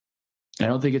And I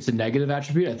don't think it's a negative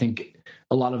attribute. I think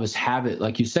a lot of us have it.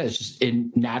 Like you said, it's just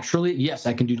naturally, yes,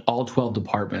 I can do all 12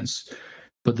 departments.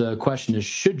 But the question is,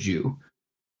 should you?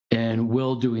 And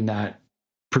will doing that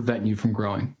prevent you from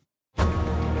growing?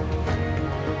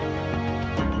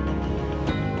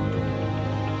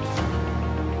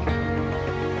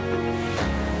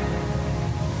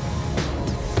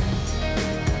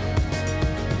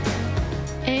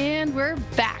 We're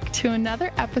back to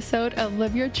another episode of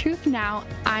Live Your Truth Now.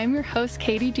 I'm your host,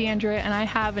 Katie D'Andrea, and I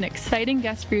have an exciting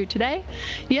guest for you today.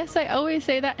 Yes, I always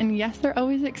say that, and yes, they're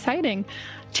always exciting.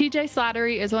 TJ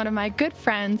Slattery is one of my good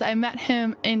friends. I met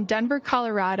him in Denver,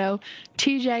 Colorado.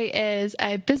 TJ is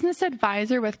a business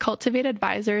advisor with Cultivate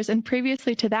Advisors, and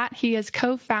previously to that, he is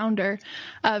co-founder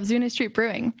of Zuna Street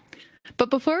Brewing.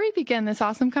 But before we begin this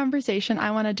awesome conversation,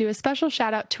 I want to do a special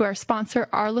shout out to our sponsor,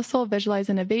 Arlesol Visualize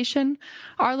Innovation.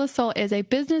 Arlesol is a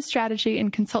business strategy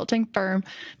and consulting firm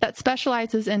that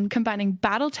specializes in combining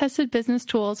battle-tested business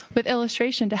tools with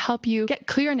illustration to help you get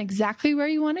clear on exactly where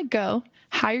you want to go,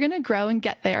 how you're going to grow and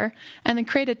get there, and then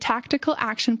create a tactical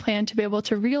action plan to be able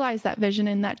to realize that vision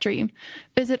and that dream.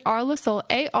 Visit Arlesol,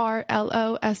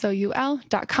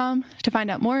 ARLOSOUL.com to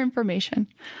find out more information.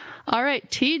 All right,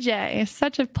 TJ, it's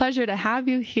such a pleasure to have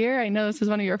you here. I know this is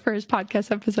one of your first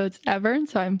podcast episodes ever, and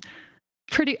so I'm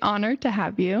pretty honored to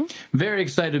have you. Very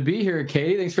excited to be here,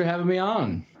 Katie. Thanks for having me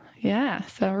on. Yeah,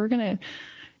 so we're going to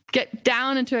get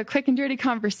down into a quick and dirty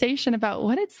conversation about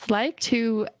what it's like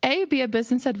to, A, be a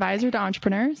business advisor to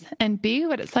entrepreneurs, and B,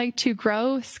 what it's like to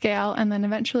grow, scale, and then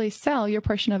eventually sell your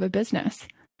portion of a business.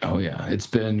 Oh, yeah. It's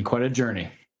been quite a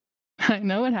journey. I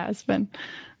know it has been.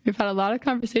 We've had a lot of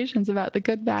conversations about the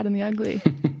good, bad, and the ugly.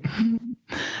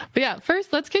 But yeah,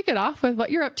 first, let's kick it off with what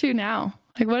you're up to now.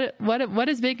 Like, what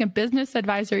does being a business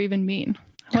advisor even mean?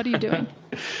 What are you doing?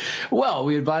 Well,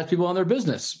 we advise people on their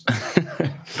business.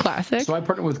 Classic. So I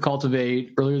partnered with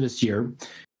Cultivate earlier this year,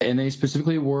 and they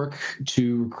specifically work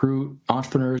to recruit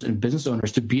entrepreneurs and business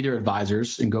owners to be their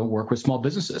advisors and go work with small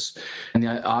businesses. And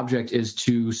the object is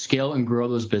to scale and grow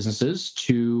those businesses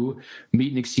to meet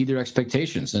and exceed their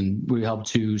expectations. And we help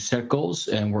to set goals,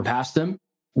 and we're past them.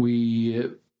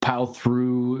 We pile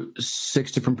through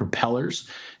 6 different propellers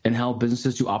and help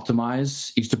businesses to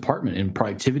optimize each department in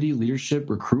productivity,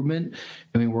 leadership, recruitment.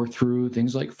 And we work through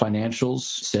things like financials,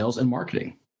 sales, and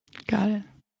marketing. Got it.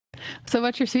 So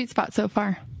what's your sweet spot so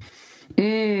far?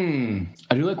 I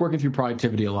do like working through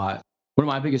productivity a lot. One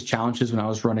of my biggest challenges when I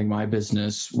was running my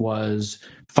business was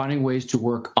finding ways to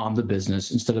work on the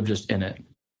business instead of just in it.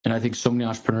 And I think so many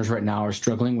entrepreneurs right now are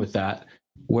struggling with that,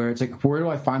 where it's like, where do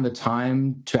I find the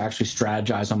time to actually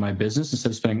strategize on my business instead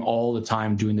of spending all the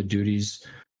time doing the duties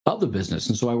of the business?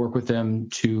 And so I work with them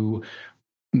to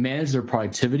manage their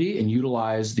productivity and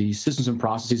utilize the systems and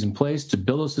processes in place to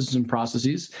build those systems and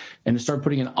processes and to start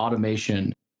putting in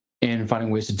automation and finding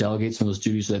ways to delegate some of those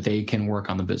duties so that they can work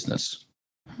on the business.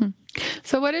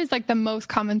 So what is like the most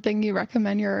common thing you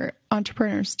recommend your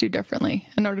entrepreneurs do differently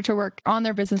in order to work on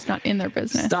their business, not in their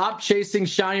business? Stop chasing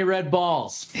shiny red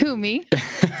balls. Who, me?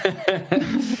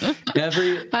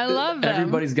 I love them.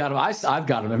 Everybody's got them. I've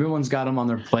got them. Everyone's got them on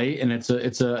their plate, and it's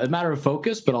a matter of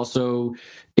focus, but also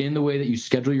in the way that you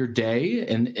schedule your day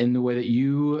and in the way that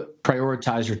you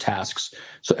prioritize your tasks.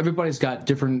 So everybody's got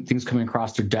different things coming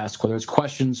across their desk, whether it's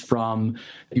questions from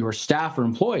your staff or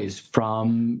employees,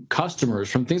 from customers,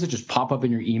 from things that just pop up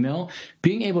in your email.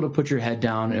 Being able to put your head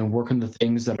down and work on the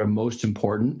things that are most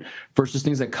important versus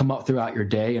things that come up throughout your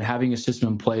day, and having a system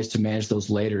in place to manage those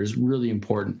later is really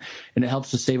important. And it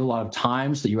helps to save a lot of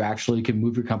time so that you actually can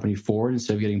move your company forward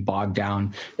instead of getting bogged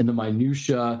down in the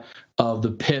minutia of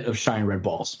the pit of shiny red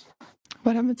balls.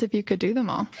 What happens if you could do them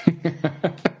all?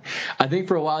 I think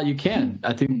for a while you can.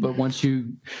 But once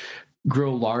you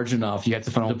grow large enough, you have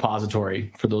to find a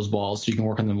depository for those balls so you can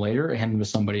work on them later and hand them to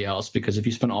somebody else. Because if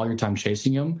you spend all your time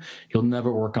chasing them, you'll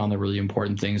never work on the really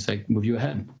important things that move you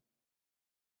ahead.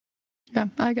 Yeah,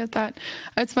 I get that.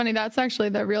 It's funny. That's actually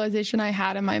the realization I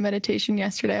had in my meditation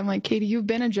yesterday. I'm like, Katie, you've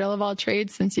been a Jill of all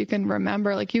trades since you can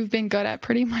remember. Like, you've been good at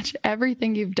pretty much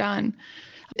everything you've done.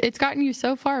 It's gotten you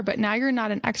so far, but now you're not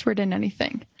an expert in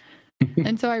anything.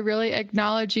 And so I really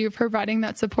acknowledge you providing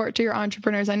that support to your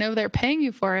entrepreneurs. I know they're paying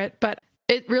you for it, but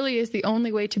it really is the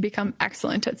only way to become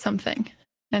excellent at something.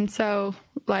 And so,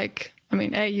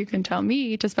 you can tell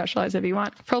me to specialize if you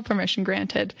want, full permission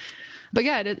granted. But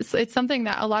yeah, it's something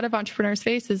that a lot of entrepreneurs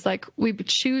face is like, we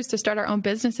choose to start our own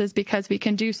businesses because we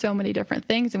can do so many different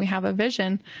things and we have a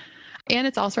vision. And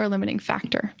it's also a limiting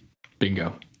factor.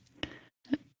 Bingo.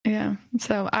 Yeah.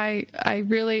 So I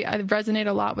resonate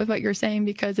a lot with what you're saying,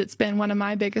 because it's been one of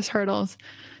my biggest hurdles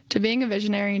to being a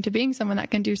visionary and to being someone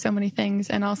that can do so many things.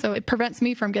 And also it prevents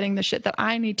me from getting the shit that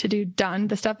I need to do done,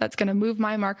 the stuff that's going to move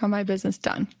my mark on my business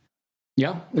done.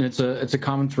 Yeah. And it's a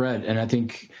common thread. And I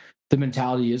think the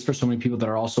mentality is for so many people that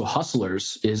are also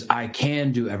hustlers is I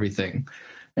can do everything.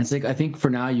 And it's like, I think for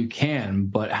now you can,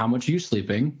 but how much are you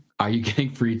sleeping? Are you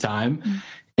getting free time? Mm-hmm.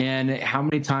 And how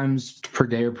many times per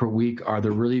day or per week are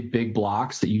there really big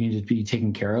blocks that you need to be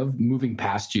taken care of moving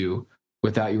past you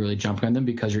without you really jumping on them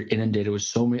because you're inundated with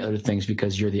so many other things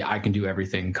because you're the I can do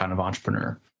everything kind of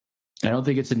entrepreneur. And I don't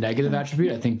think it's a negative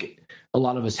attribute. I think a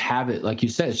lot of us have it. Like you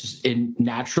said, it's just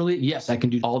naturally, yes, I can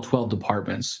do all 12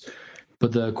 departments.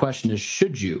 But the question is,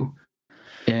 should you?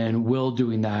 And will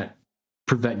doing that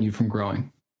prevent you from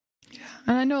growing? Yeah.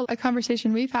 And I know a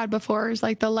conversation we've had before is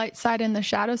like the light side and the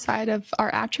shadow side of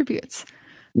our attributes,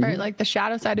 right? Like the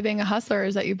shadow side of being a hustler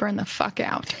is that you burn the fuck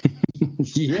out.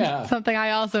 Yeah. Something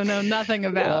I also know nothing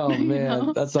about. Oh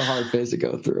man, that's a hard phase to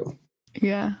go through.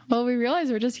 Yeah. Well, we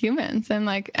realize we're just humans and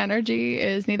like energy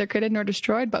is neither created nor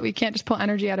destroyed, but we can't just pull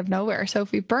energy out of nowhere. So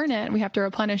if we burn it, we have to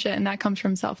replenish it. And that comes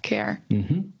from self-care.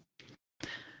 Mm-hmm.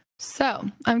 So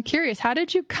I'm curious, how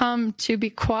did you come to be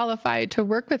qualified to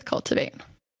work with Cultivate?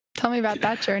 Tell me about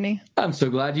that journey. I'm so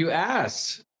glad you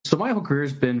asked. So my whole career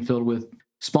has been filled with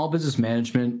small business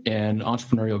management and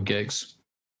entrepreneurial gigs.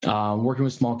 Working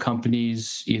with small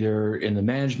companies, either in the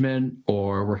management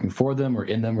or working for them or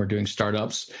in them or doing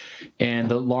startups. And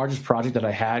the largest project that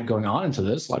I had going on into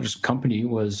this, largest company,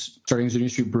 was starting Zuni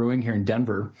Street Brewing here in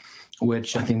Denver,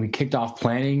 which I think we kicked off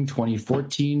planning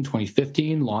 2014,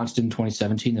 2015, launched in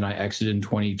 2017, and I exited in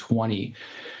 2020.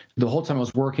 The whole time I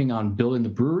was working on building the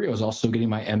brewery, I was also getting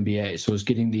my MBA. So I was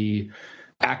getting the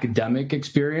academic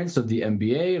experience of the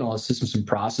MBA and all the systems and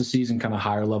processes and kind of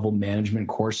higher level management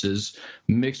courses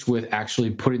mixed with actually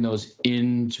putting those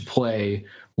into play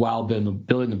while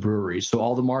building the brewery. So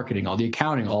all the marketing, all the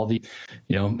accounting, all the,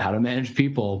 how to manage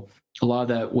people, a lot of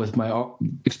that with my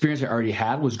experience I already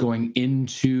had was going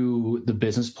into the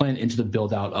business plan, into the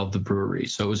build out of the brewery.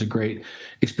 So it was a great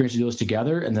experience to do those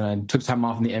together. And then I took time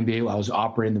off in the MBA while I was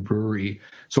operating the brewery.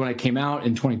 So when I came out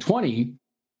in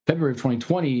February of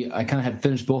 2020, I kind of had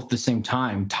finished both at the same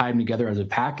time, tied them together as a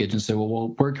package and said,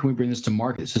 well, where can we bring this to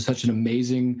market? This is such an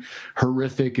amazing,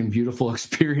 horrific, and beautiful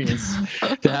experience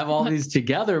to have all these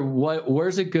together.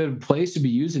 Where's a good place to be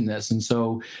using this? And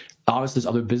so obviously there's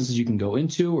other businesses you can go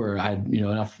into, or I had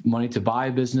enough money to buy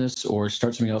a business or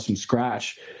start something else from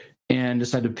scratch. And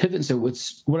decided to pivot and say,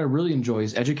 what I really enjoy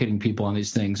is educating people on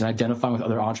these things and identifying with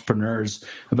other entrepreneurs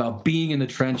about being in the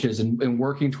trenches and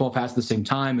working 12 hats at the same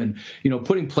time and,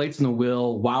 putting plates in the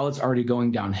wheel while it's already going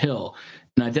downhill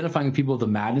and identifying people with the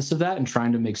madness of that and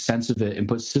trying to make sense of it and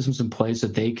put systems in place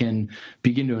that they can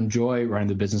begin to enjoy running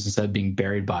the business instead of being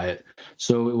buried by it.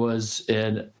 So it was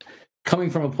coming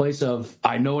from a place of,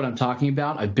 I know what I'm talking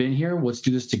about. I've been here. Let's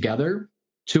do this together.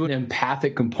 To an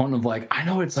empathic component of like, I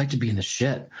know what it's like to be in the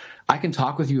shit. I can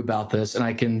talk with you about this and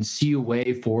I can see a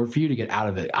way forward for you to get out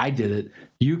of it. I did it.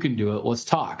 You can do it. Let's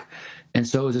talk. And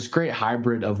so it was this great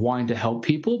hybrid of wanting to help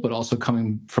people, but also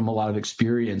coming from a lot of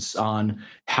experience on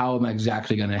how am I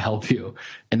exactly going to help you?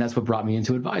 And that's what brought me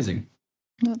into advising.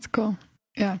 That's cool.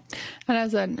 Yeah. And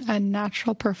as a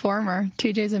natural performer,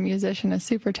 TJ's a musician, a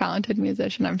super talented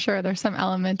musician. I'm sure there's some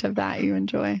element of that you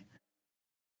enjoy.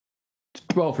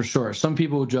 Well, for sure. Some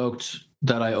people joked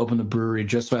that I opened the brewery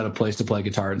just so I had a place to play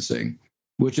guitar and sing,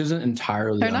 which isn't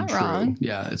entirely untrue. They're not wrong.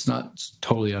 Yeah, it's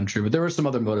totally untrue, but there were some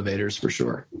other motivators for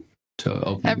sure to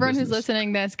open. Everyone who's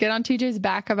listening to this, get on TJ's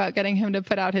back about getting him to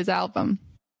put out his album.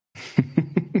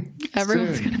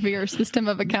 Everyone's going to be your system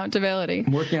of accountability.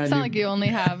 It's not like you only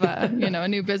have a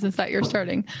new business that you're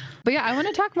starting. But yeah, I want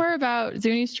to talk more about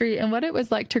Zuni Street and what it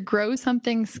was like to grow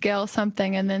something, scale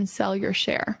something, and then sell your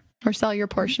share or sell your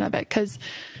portion of it. Because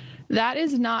that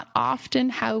is not often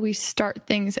how we start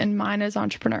things in mind as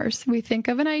entrepreneurs. We think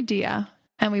of an idea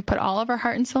and we put all of our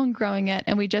heart and soul in growing it,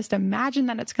 and we just imagine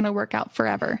that it's going to work out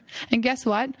forever. And guess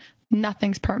what?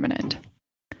 Nothing's permanent.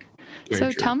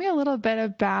 So tell me a little bit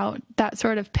about that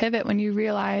sort of pivot when you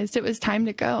realized it was time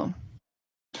to go.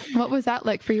 What was that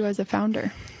like for you as a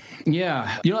founder?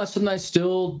 Yeah. That's something I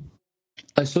still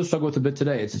struggle with a bit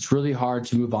today. It's really hard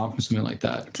to move on from something like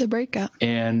that. It's a breakup.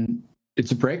 And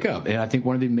it's a breakup. And I think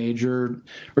one of the major,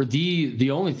 or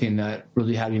the only thing that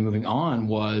really had me moving on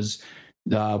was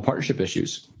the partnership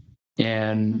issues.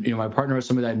 And, my partner was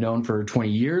somebody that I'd known for 20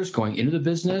 years going into the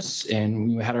business,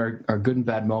 and we had our good and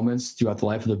bad moments throughout the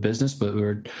life of the business, but we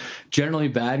were generally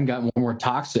bad and got more and more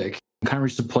toxic. Kind of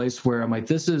reached a place where I'm like,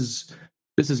 this is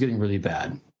getting really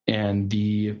bad. And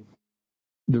the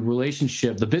the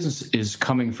relationship, the business is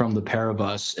coming from the pair of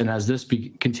us. And as this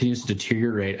continues to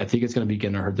deteriorate, I think it's going to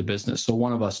begin to hurt the business. So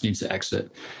one of us needs to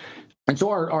exit. And so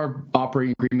our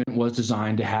operating agreement was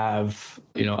designed to have,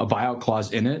 a buyout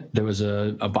clause in it. There was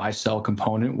a buy-sell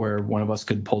component where one of us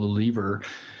could pull the lever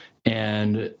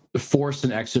and force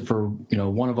an exit for,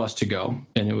 one of us to go.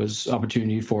 And it was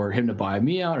opportunity for him to buy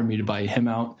me out or me to buy him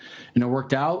out. And it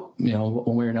worked out,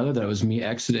 one way or another, that it was me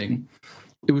exiting.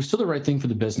 It was still the right thing for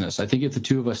the business. I think if the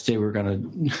two of us stay, we're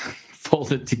going to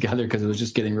fold it together because it was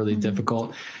just getting really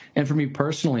difficult. And for me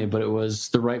personally, but it was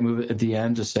the right move at the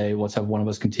end to say, let's have one of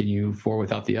us continue forward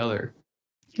without the other.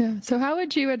 Yeah. So how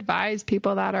would you advise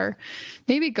people that are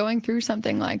maybe going through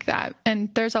something like that?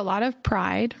 And there's a lot of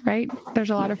pride, right? There's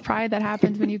a lot of pride that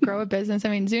happens when you grow a business. I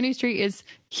mean, Zuni Street is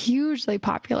hugely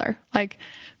popular. Like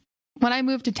when I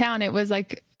moved to town, it was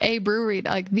like a brewery,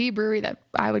 like the brewery that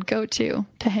I would go to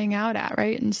hang out at,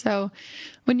 right? And so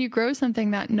when you grow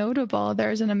something that notable,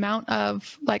 there's an amount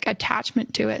of like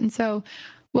attachment to it. And so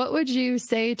what would you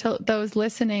say to those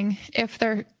listening if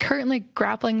they're currently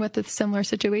grappling with a similar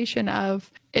situation of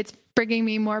it's bringing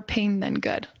me more pain than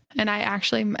good, and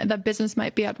the business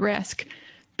might be at risk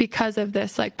because of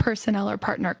this like personnel or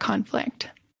partner conflict?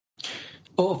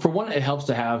 Well, for one, it helps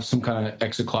to have some kind of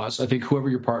exit clause. I think whoever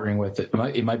you're partnering with,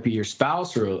 it might be your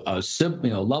spouse or a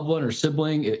loved one or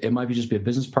sibling. It might just be a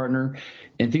business partner,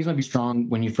 and things might be strong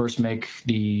when you first make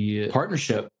the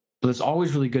partnership. But it's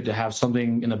always really good to have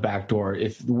something in the back door.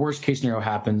 If the worst case scenario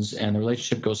happens and the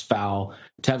relationship goes foul,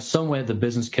 to have some way the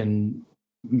business can,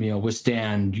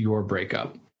 withstand your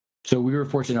breakup. So we were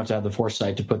fortunate enough to have the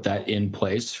foresight to put that in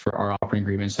place for our operating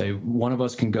agreement and say one of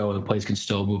us can go, the place can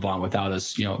still move on without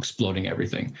us, exploding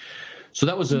everything. So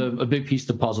that was a big piece of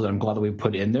the puzzle that I'm glad that we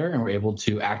put in there and we're able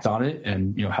to act on it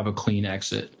and, have a clean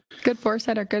exit. Good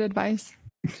foresight or good advice.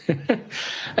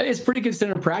 It's pretty good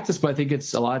standard practice, but I think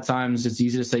it's a lot of times it's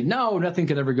easy to say, no, nothing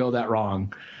could ever go that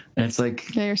wrong. And it's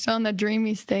like, yeah, you're still in the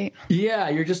dreamy state. Yeah,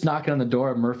 you're just knocking on the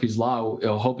door of Murphy's Law,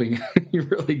 hoping you're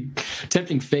really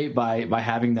tempting fate by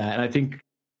having that. And I think,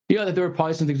 that there were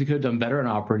probably some things we could have done better in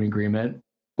an operating agreement.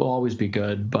 Will always be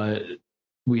good, but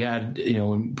we had,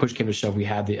 when push came to shove, we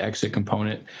had the exit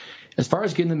component. As far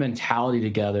as getting the mentality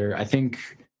together, I think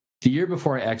the year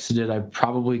before I exited, I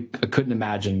couldn't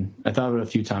imagine. I thought of it a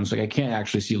few times. Like, I can't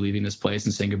actually see leaving this place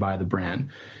and saying goodbye to the brand.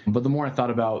 But the more I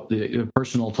thought about the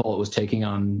personal toll it was taking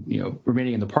on,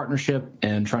 remaining in the partnership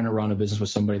and trying to run a business with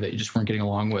somebody that you just weren't getting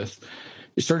along with,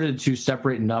 it started to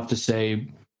separate enough to say,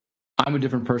 I'm a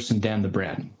different person than the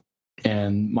brand.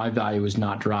 And my value is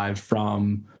not derived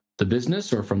from the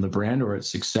business or from the brand or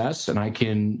its success. And I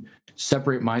can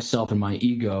separate myself and my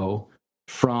ego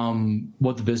from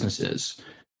what the business is.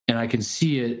 And I can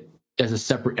see it as a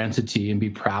separate entity and be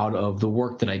proud of the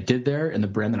work that I did there and the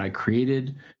brand that I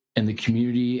created and the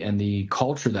community and the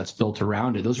culture that's built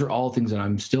around it. Those are all things that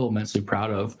I'm still immensely proud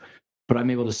of, but I'm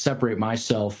able to separate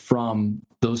myself from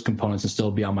those components and still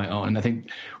be on my own. And I think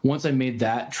once I made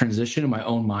that transition in my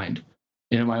own mind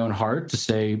and in my own heart to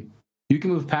say, you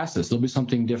can move past this, there'll be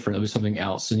something different, there'll be something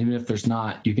else. And even if there's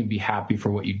not, you can be happy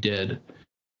for what you did.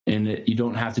 And you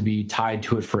don't have to be tied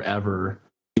to it forever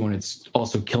when it's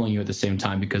also killing you at the same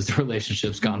time because the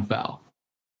relationship's gone foul.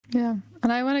 Yeah.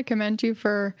 And I want to commend you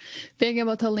for being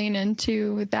able to lean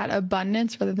into that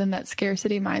abundance rather than that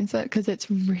scarcity mindset, because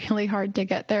it's really hard to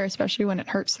get there, especially when it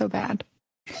hurts so bad.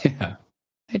 Yeah.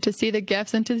 To see the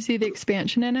gifts and to see the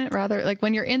expansion in it, rather like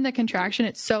when you're in the contraction,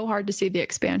 it's so hard to see the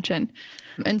expansion.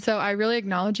 And so I really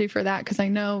acknowledge you for that, because I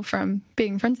know from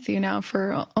being friends with you now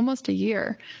for almost a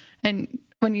year, and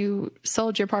when you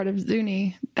sold your part of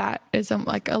Zuni, that is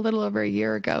like a little over a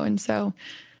year ago. And so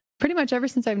pretty much ever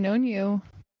since I've known you,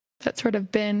 that's sort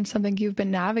of been something you've been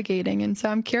navigating. And so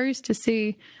I'm curious to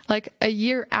see, like a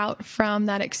year out from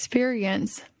that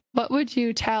experience, what would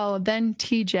you tell then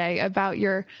TJ about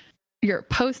your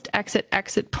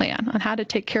post-exit plan on how to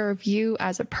take care of you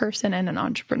as a person and an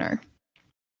entrepreneur?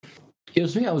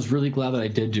 Something I was really glad that I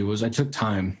did do was I took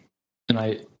time, and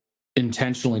I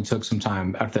intentionally took some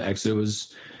time after the exit. It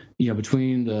was,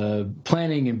 between the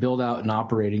planning and build out and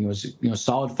operating, it was,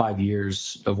 solid 5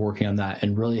 years of working on that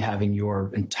and really having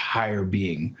your entire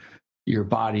being, your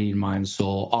body, mind,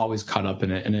 soul, always caught up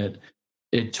in it. And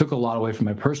it took a lot away from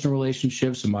my personal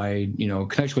relationships and my,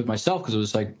 connection with myself, because it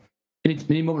was like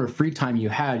any moment of free time you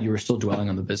had, you were still dwelling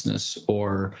on the business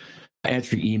or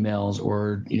answering emails,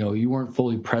 or, you weren't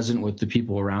fully present with the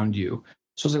people around you.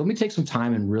 So I was like, let me take some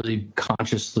time and really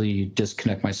consciously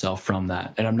disconnect myself from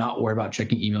that. And I'm not worried about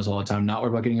checking emails all the time, not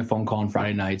worried about getting a phone call on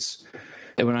Friday nights.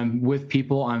 And when I'm with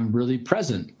people, I'm really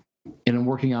present and I'm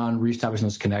working on reestablishing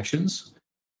those connections.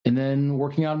 and then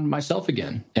working on myself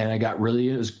again. And I got really,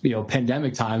 it was,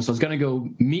 pandemic time. So I was going to go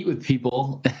meet with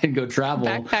people and go travel.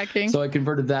 Backpacking. So I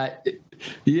converted that.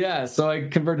 Yeah. So I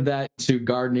converted that to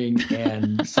gardening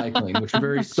and cycling, which are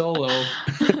very solo.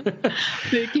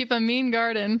 They keep a mean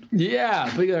garden.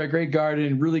 Yeah. But a great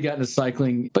garden, really got into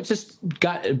cycling, but just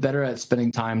got better at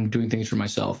spending time doing things for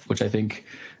myself, which I think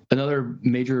another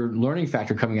major learning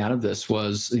factor coming out of this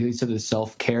was, he said, the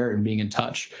self-care and being in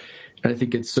touch. And I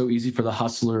think it's so easy for the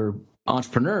hustler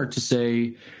entrepreneur to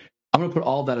say, I'm going to put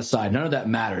all that aside. None of that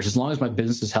matters. As long as my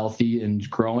business is healthy and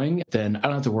growing, then I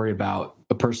don't have to worry about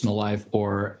a personal life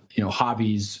or,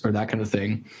 hobbies or that kind of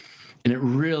thing. And it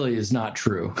really is not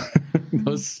true.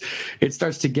 It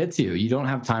starts to get to you. You don't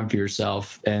have time for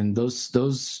yourself. And those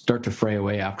start to fray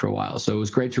away after a while. So it was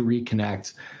great to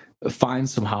reconnect, find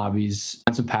some hobbies,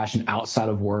 find some passion outside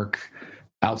of work,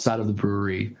 outside of the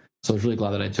brewery. So I was really glad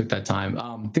that I took that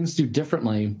time. Things to do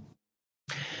differently.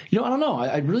 I don't know.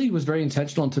 I really was very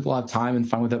intentional and took a lot of time and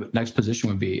find what that next position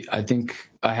would be. I think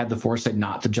I had the foresight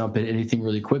not to jump in anything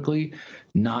really quickly,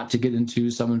 not to get into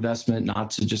some investment,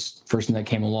 not to just first thing that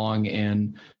came along.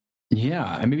 And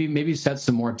and maybe set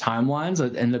some more timelines.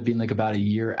 It ended up being like about a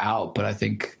year out, but I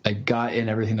think I got in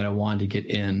everything that I wanted to get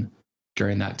in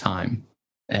during that time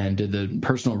and did the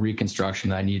personal reconstruction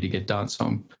that I needed to get done.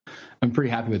 So I'm pretty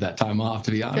happy with that time off,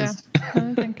 to be honest. Yeah,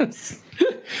 I think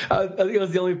I think I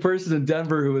was the only person in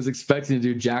Denver who was expecting to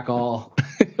do jack all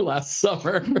last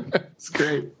summer. It's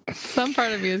great. Some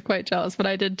part of me is quite jealous, but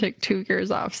I did take 2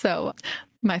 years off. So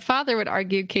my father would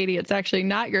argue, Katie, it's actually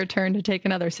not your turn to take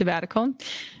another sabbatical.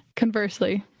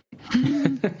 Conversely.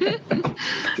 But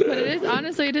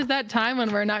it is that time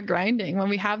when we're not grinding, when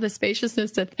we have the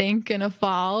spaciousness to think and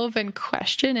evolve and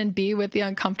question and be with the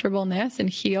uncomfortableness and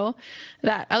heal.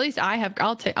 That at least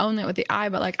I'll own it with the I,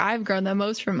 but I've grown the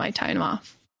most from my time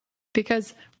off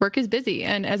because work is busy.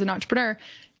 And as an entrepreneur,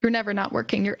 you're never not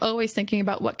working. You're always thinking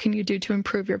about what can you do to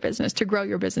improve your business, to grow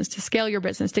your business, to scale your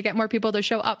business, to get more people to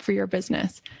show up for your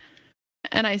business.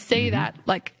 And I say that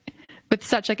with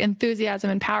such enthusiasm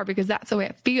and power because that's the way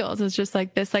it feels. It's just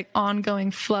this ongoing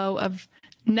flow of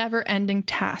never ending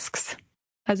tasks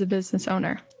as a business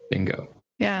owner. Bingo.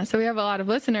 Yeah. So we have a lot of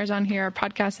listeners on here. Our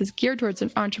podcast is geared towards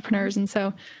entrepreneurs. And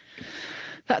so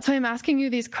that's why I'm asking you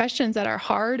these questions that are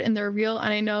hard and they're real.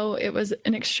 And I know it was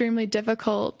an extremely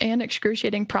difficult and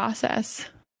excruciating process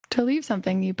to leave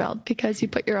something you built because you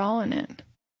put your all in it.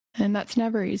 And that's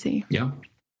never easy. Yeah.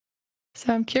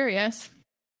 So I'm curious,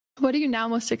 what are you now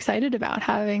most excited about,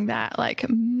 having that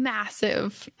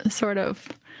massive sort of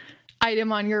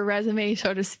item on your resume,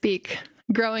 so to speak,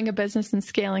 growing a business and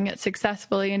scaling it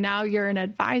successfully, and now you're an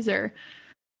advisor?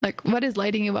 What is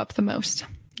lighting you up the most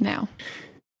now?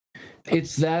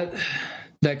 It's that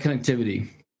connectivity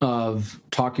of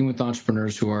talking with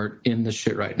entrepreneurs who are in the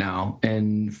shit right now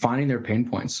and finding their pain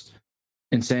points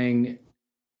and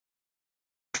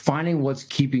finding what's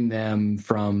keeping them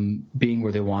from being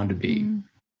where they want to be.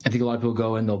 I think a lot of people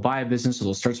go and they'll buy a business or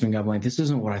they'll start something up like, this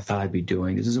isn't what I thought I'd be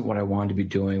doing. This isn't what I wanted to be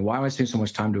doing. Why am I spending so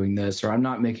much time doing this? Or I'm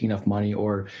not making enough money,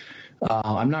 or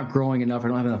I'm not growing enough. I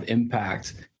don't have enough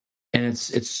impact. And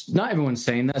it's not everyone's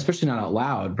saying that, especially not out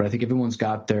loud, but I think everyone's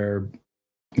got their,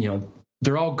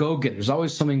 they're all go-getters. There's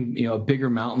always something, a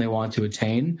bigger mountain they want to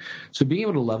attain. So being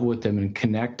able to level with them and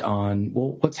connect on,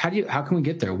 well, how can we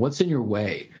get there? What's in your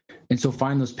way? And so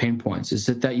find those pain points. Is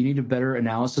it that you need a better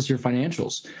analysis of your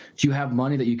financials? Do you have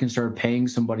money that you can start paying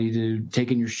somebody to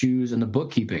take in your shoes and the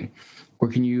bookkeeping? Or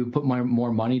can you put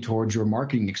more money towards your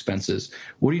marketing expenses?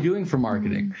 What are you doing for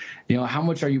marketing? How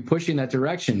much are you pushing that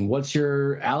direction? What's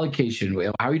your allocation?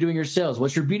 How are you doing your sales?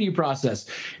 What's your BD process?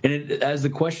 And as the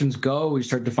questions go, we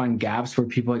start to find gaps where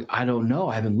people are like, I don't know,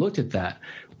 I haven't looked at that,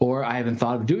 or I haven't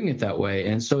thought of doing it that way.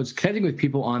 And so it's connecting with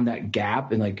people on that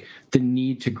gap and the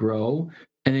need to grow,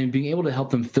 and then being able to help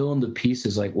them fill in the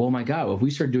pieces well, my God, if we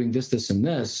start doing this, this, and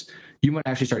this, you might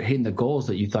actually start hitting the goals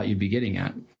that you thought you'd be getting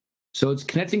at. So it's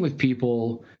connecting with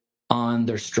people on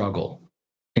their struggle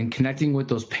and connecting with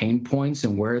those pain points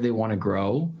and where they want to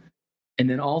grow. And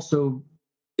then also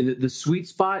the sweet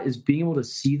spot is being able to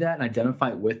see that and identify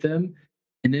it with them,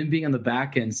 and then being on the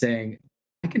back end saying,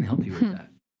 I can help you with that.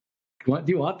 Do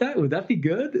you want that? Would that be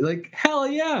good? Hell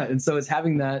yeah. And so it's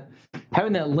having that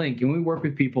link. And when we work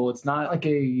with people, it's not like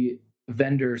a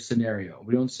vendor scenario.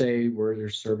 We don't say we're their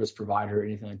service provider or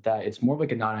anything like that. It's more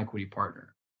like a non-equity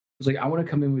partner. It's I want to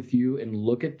come in with you and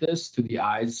look at this through the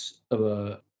eyes of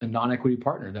a non-equity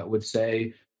partner that would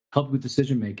say, help with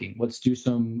decision-making. Let's do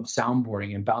some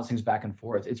soundboarding and bounce things back and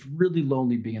forth. It's really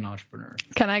lonely being an entrepreneur.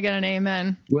 Can I get an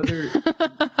amen? Whether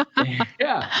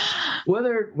Yeah.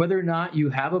 Whether or not you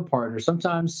have a partner,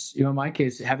 sometimes, in my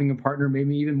case, having a partner made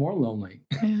me even more lonely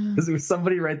because there was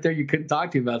somebody right there you couldn't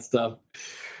talk to about stuff.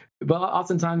 But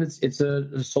oftentimes it's a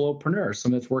solopreneur,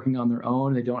 someone that's working on their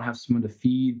own. They don't have someone to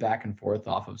feed back and forth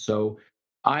off of. So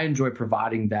I enjoy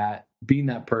providing that, being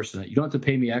that person. You don't have to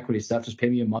pay me equity stuff. Just pay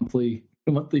me a monthly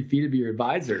fee to be your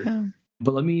advisor. Yeah.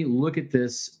 But let me look at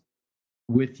this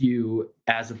with you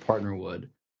as a partner would,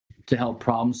 to help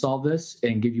problem solve this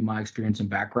and give you my experience and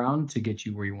background to get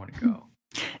you where you want to go.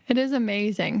 It is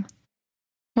amazing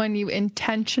when you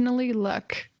intentionally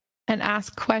look and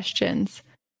ask questions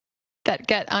that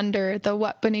get under the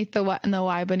what beneath the what and the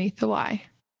why beneath the why,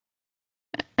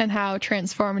 and how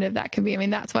transformative that can be. I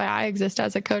mean, that's why I exist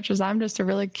as a coach, is I'm just a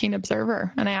really keen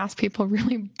observer, and I ask people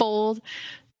really bold,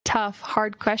 tough,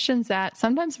 hard questions that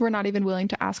sometimes we're not even willing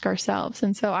to ask ourselves.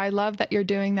 And so I love that you're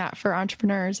doing that for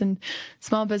entrepreneurs and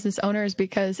small business owners,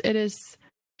 because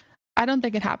I don't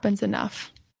think it happens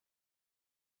enough.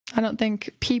 I don't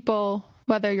think people,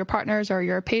 whether you're partners or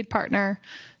you're a paid partner,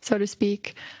 so to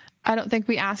speak, I don't think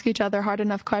we ask each other hard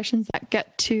enough questions that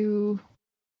get to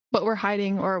what we're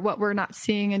hiding or what we're not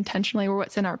seeing intentionally or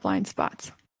what's in our blind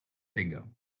spots. Bingo.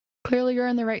 Clearly you're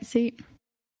in the right seat.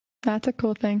 That's a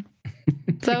cool thing.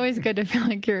 It's always good to feel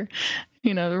like you're,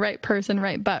 the right person,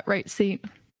 right butt, right seat.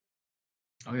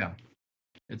 Oh yeah.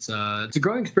 It's a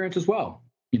growing experience as well,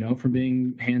 from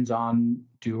being hands-on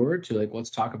doer to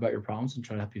let's talk about your problems and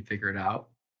try to help you figure it out.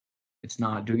 It's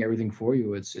not doing everything for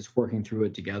you. It's working through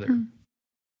it together. Mm.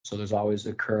 So there's always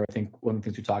I think one of the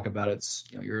things we talk about, it's,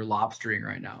 you're lobstering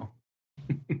right now.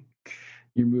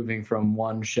 You're moving from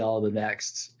one shell to the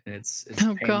next, and it's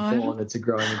painful, God. And it's a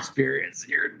growing experience.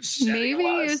 And you're maybe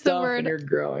use the word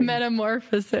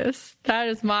metamorphosis. That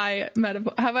is my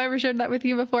metaphor. Have I ever shared that with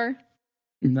you before?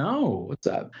 No. What's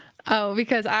that? Oh,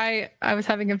 because I was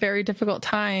having a very difficult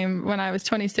time when I was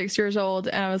 26 years old,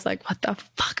 and I was like, what the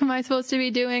fuck am I supposed to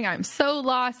be doing? I'm so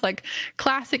lost.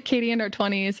 Classic Katie in her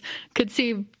 20s, could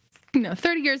see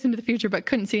 30 years into the future, but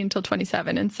couldn't see until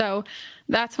 27. And so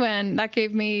that's when that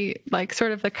gave me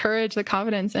sort of the courage, the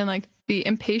confidence, and the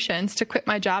impatience to quit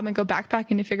my job and go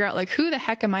backpacking to figure out who the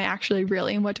heck am I actually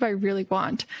really, and what do I really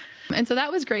want? And so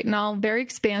that was great and all, very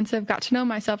expansive, got to know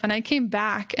myself. And I came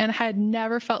back and had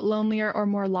never felt lonelier or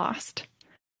more lost,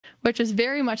 which is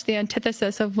very much the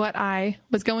antithesis of what I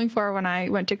was going for when I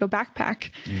went to go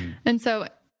backpack. Mm. And so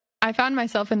I found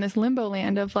myself in this limbo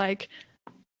land of I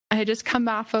had just come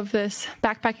off of this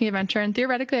backpacking adventure, and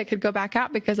theoretically I could go back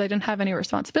out because I didn't have any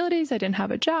responsibilities. I didn't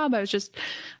have a job. I was just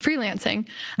freelancing,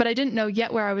 but I didn't know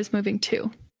yet where I was moving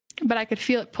to, but I could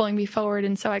feel it pulling me forward.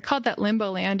 And so I called that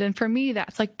limbo land. And for me,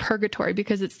 that's like purgatory,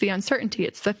 because it's the uncertainty.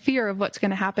 It's the fear of what's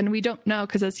going to happen. We don't know,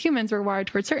 because as humans, we're wired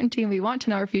towards certainty and we want to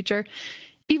know our future,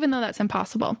 even though that's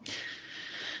impossible.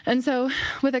 And so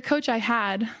with a coach I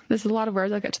had, this is a lot of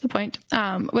words, I'll get to the point.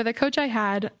 With a coach I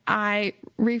had, I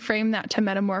reframed that to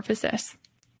metamorphosis.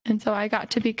 And so I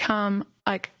got to become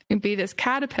be this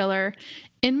caterpillar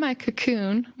in my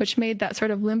cocoon, which made that sort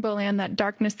of limbo land, that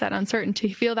darkness, that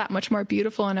uncertainty feel that much more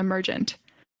beautiful and emergent,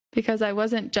 because I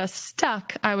wasn't just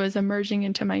stuck. I was emerging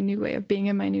into my new way of being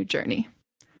in my new journey.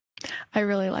 I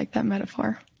really like that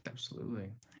metaphor. Absolutely.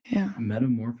 Yeah.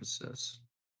 Metamorphosis.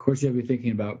 Of course, you'll be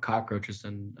thinking about cockroaches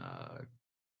and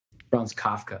Franz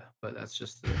Kafka, but that's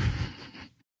just the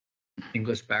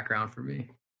English background for me.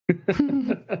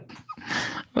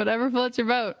 Whatever floats your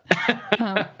boat.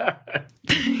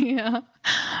 Yeah.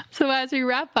 So as we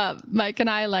wrap up, Mike and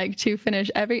I like to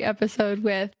finish every episode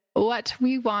with what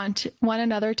we want one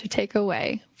another to take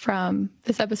away from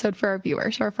this episode for our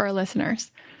viewers or for our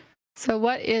listeners. So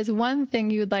what is one thing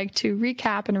you'd like to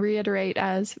recap and reiterate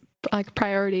as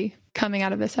priority coming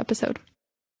out of this episode?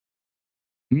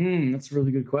 That's a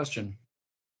really good question.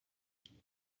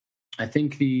 I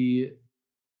think kind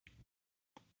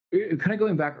of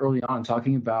going back early on,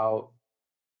 talking about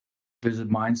there's a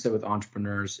mindset with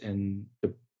entrepreneurs in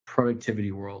the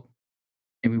productivity world,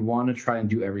 and we want to try and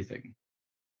do everything.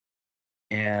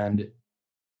 And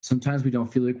sometimes we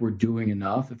don't feel like we're doing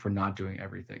enough if we're not doing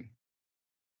everything.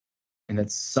 And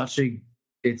that's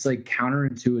it's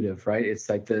counterintuitive, right? It's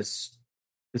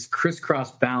this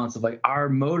crisscross balance of our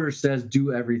motor says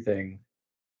do everything,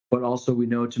 but also we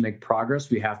know to make progress,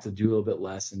 we have to do a little bit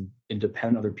less and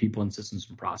depend on other people and systems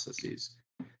and processes.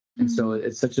 Mm-hmm. And so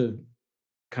it's such a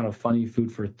kind of funny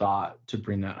food for thought to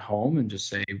bring that home and just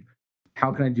say,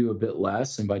 how can I do a bit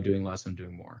less? And by doing less, I'm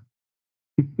doing more.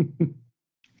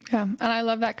 Yeah. And I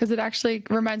love that, because it actually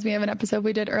reminds me of an episode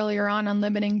we did earlier on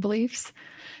limiting beliefs.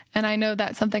 And I know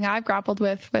that's something I've grappled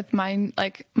with my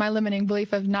limiting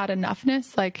belief of not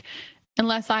enoughness.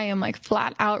 unless I am like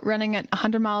flat out running at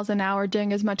 100 miles an hour,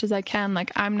 doing as much as I can,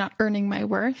 like I'm not earning my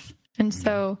worth. And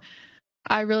so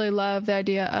I really love the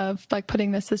idea of like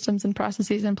putting the systems and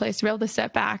processes in place to be able to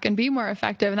step back and be more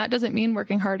effective. And that doesn't mean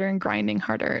working harder and grinding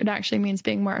harder. It actually means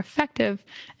being more effective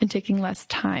and taking less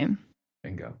time.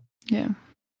 Bingo. Yeah,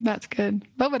 that's good.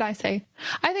 What would I say?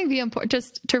 I think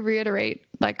just to reiterate,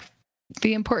 like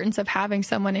the importance of having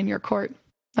someone in your court,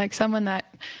 like someone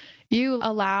that you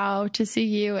allow to see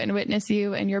you and witness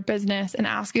you and your business and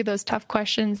ask you those tough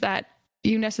questions that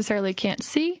you necessarily can't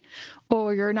see,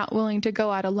 or you're not willing to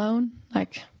go out alone.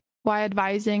 Like why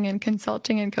advising and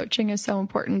consulting and coaching is so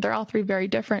important. They're all three very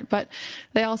different, but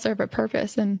they all serve a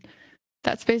purpose. And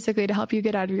that's basically to help you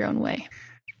get out of your own way.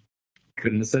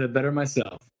 Couldn't have said it better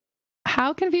myself.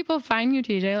 How can people find you,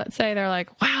 TJ? Let's say they're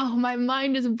like, wow, my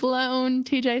mind is blown.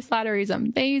 TJ Slattery is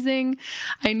amazing.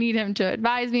 I need him to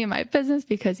advise me in my business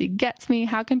because he gets me.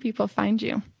 How can people find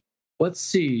you? Let's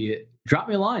see. Drop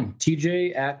me a line,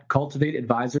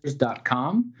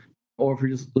 tj@cultivateadvisors.com. Or if you're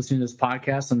just listening to this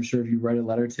podcast, I'm sure if you write a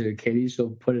letter to Katie, she'll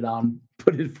put it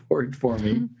forward for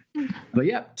me. But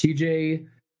yeah,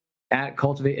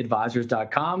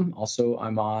 tj@cultivateadvisors.com. Also,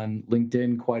 I'm on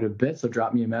LinkedIn quite a bit, so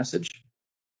drop me a message.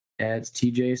 It's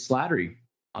TJ Slattery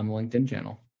on the LinkedIn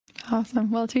channel. Awesome.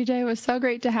 Well, TJ, it was so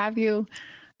great to have you.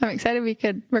 I'm excited we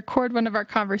could record one of our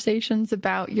conversations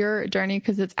about your journey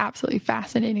because it's absolutely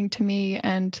fascinating to me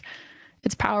and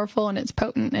it's powerful and it's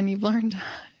potent, and you've learned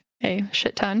a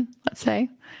shit ton, let's say,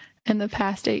 in the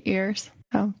past 8 years.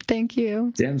 So thank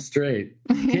you. Damn straight.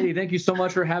 Katie, thank you so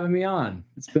much for having me on.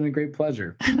 It's been a great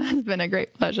pleasure. It's been a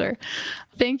great pleasure.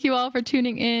 Thank you all for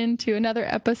tuning in to another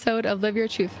episode of Live Your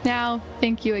Truth Now.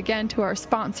 Thank you again to our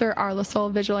sponsor, Arla Soul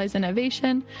Visualize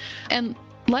Innovation. And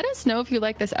let us know if you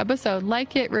like this episode.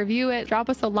 Like it, review it, drop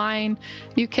us a line.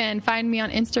 You can find me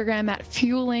on Instagram at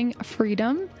Fueling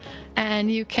Freedom. And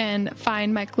you can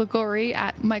find Mike Liguori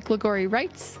at Mike Liguori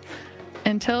Writes.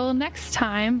 Until next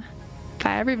time,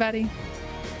 bye everybody.